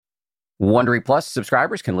Wondery Plus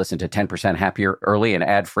subscribers can listen to 10% Happier early and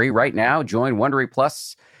ad-free right now. Join Wondery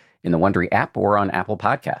Plus in the Wondery app or on Apple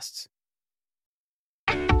Podcasts.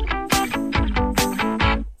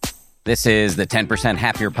 This is the 10%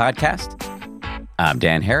 Happier podcast. I'm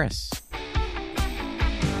Dan Harris.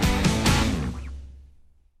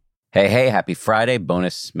 Hey, happy Friday,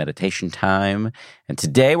 bonus meditation time. And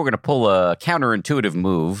today we're going to pull a counterintuitive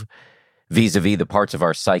move vis-a-vis the parts of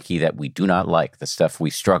our psyche that we do not like, the stuff we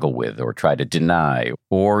struggle with or try to deny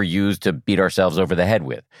or use to beat ourselves over the head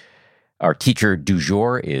with. Our teacher du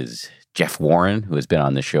jour is Jeff Warren, who has been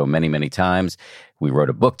on the show many, many times. We wrote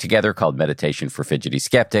a book together called Meditation for Fidgety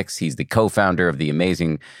Skeptics. He's the co-founder of the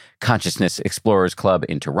amazing Consciousness Explorers Club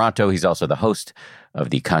in Toronto. He's also the host of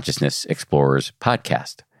the Consciousness Explorers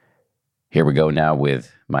podcast. Here we go now with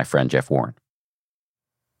my friend Jeff Warren.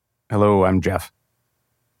 Hello, I'm Jeff.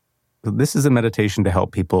 This is a meditation to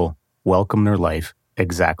help people welcome their life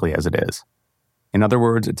exactly as it is. In other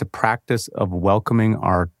words, it's a practice of welcoming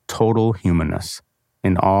our total humanness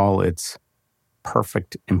in all its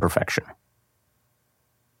perfect imperfection.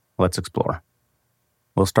 Let's explore.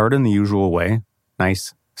 We'll start in the usual way,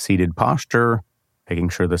 nice seated posture, making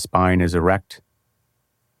sure the spine is erect.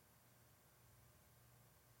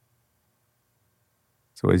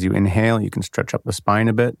 So as you inhale, you can stretch up the spine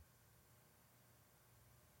a bit.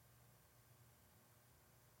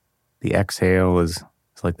 The exhale is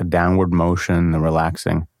like the downward motion, the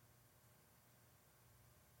relaxing.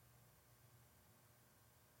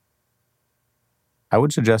 I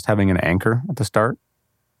would suggest having an anchor at the start.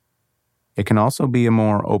 It can also be a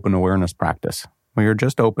more open awareness practice, where you're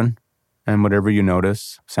just open, and whatever you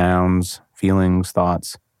notice, sounds, feelings,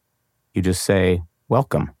 thoughts, you just say,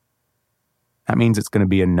 welcome. That means it's going to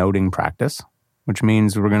be a noting practice, which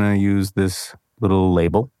means we're going to use this little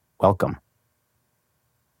label, welcome.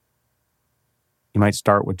 You might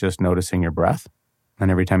start with just noticing your breath,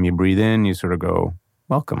 and every time you breathe in, you sort of go,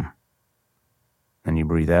 welcome. And you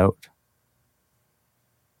breathe out.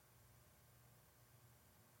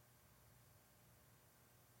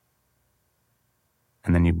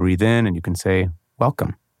 And then you breathe in and you can say,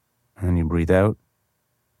 welcome. And then you breathe out.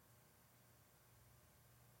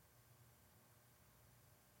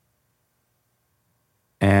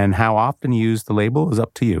 And how often you use the label is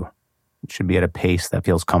up to you. It should be at a pace that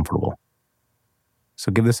feels comfortable.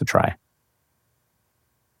 So give this a try.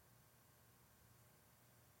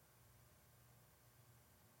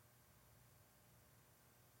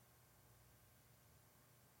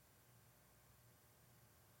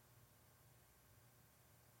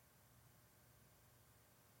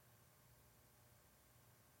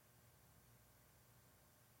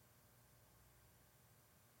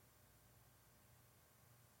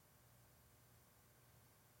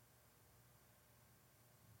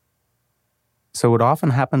 So it often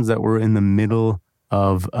happens that we're in the middle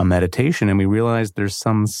of a meditation and we realize there's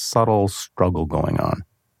some subtle struggle going on.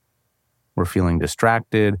 We're feeling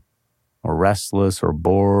distracted or restless or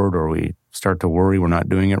bored, or we start to worry we're not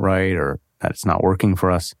doing it right or that it's not working for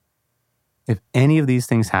us. If any of these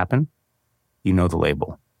things happen, you know the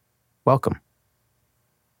label. Welcome.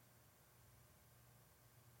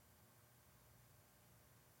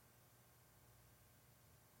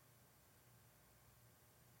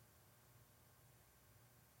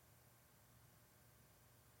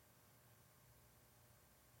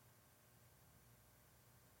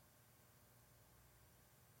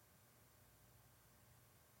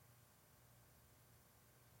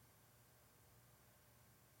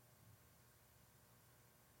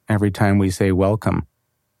 Every time we say welcome,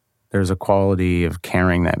 there's a quality of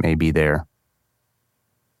caring that may be there.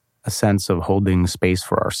 A sense of holding space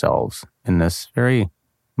for ourselves in this very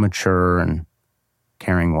mature and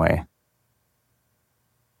caring way.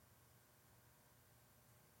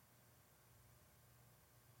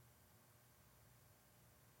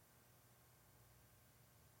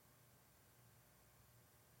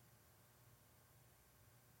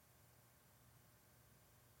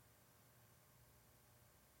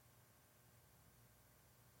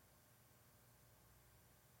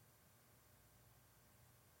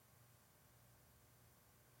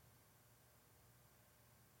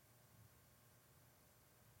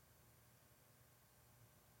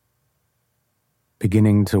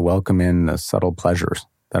 Beginning to welcome in the subtle pleasures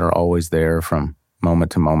that are always there from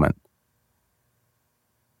moment to moment.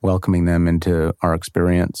 Welcoming them into our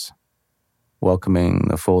experience, welcoming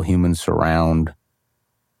the full human surround,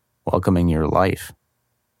 welcoming your life.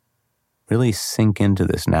 Really sink into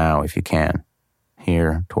this now if you can,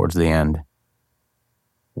 here towards the end.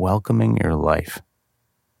 Welcoming your life.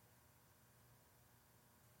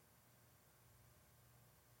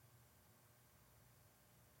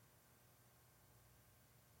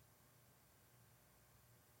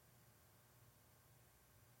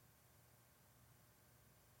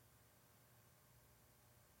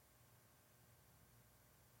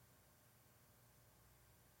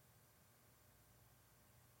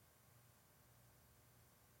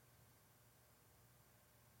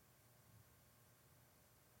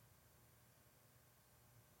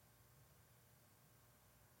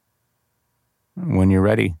 When you're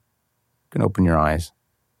ready, you can open your eyes.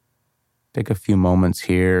 Take a few moments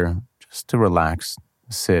here just to relax,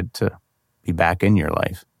 sit, to be back in your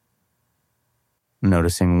life.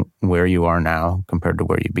 Noticing where you are now compared to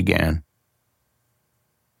where you began.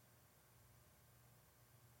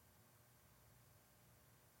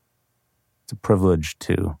 It's a privilege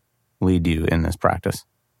to lead you in this practice.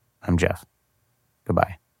 I'm Jeff.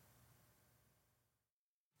 Goodbye.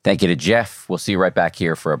 Thank you to Jeff. We'll see you right back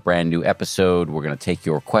here for a brand new episode. We're going to take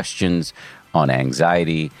your questions on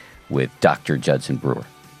anxiety with Dr. Judson Brewer.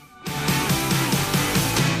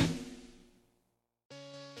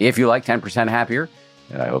 If you like 10% Happier,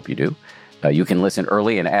 and I hope you do, you can listen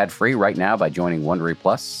early and ad-free right now by joining Wondery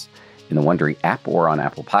Plus in the Wondery app or on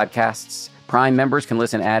Apple Podcasts. Prime members can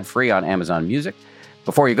listen ad-free on Amazon Music.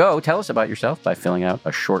 Before you go, tell us about yourself by filling out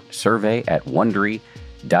a short survey at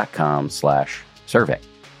Wondery.com/survey.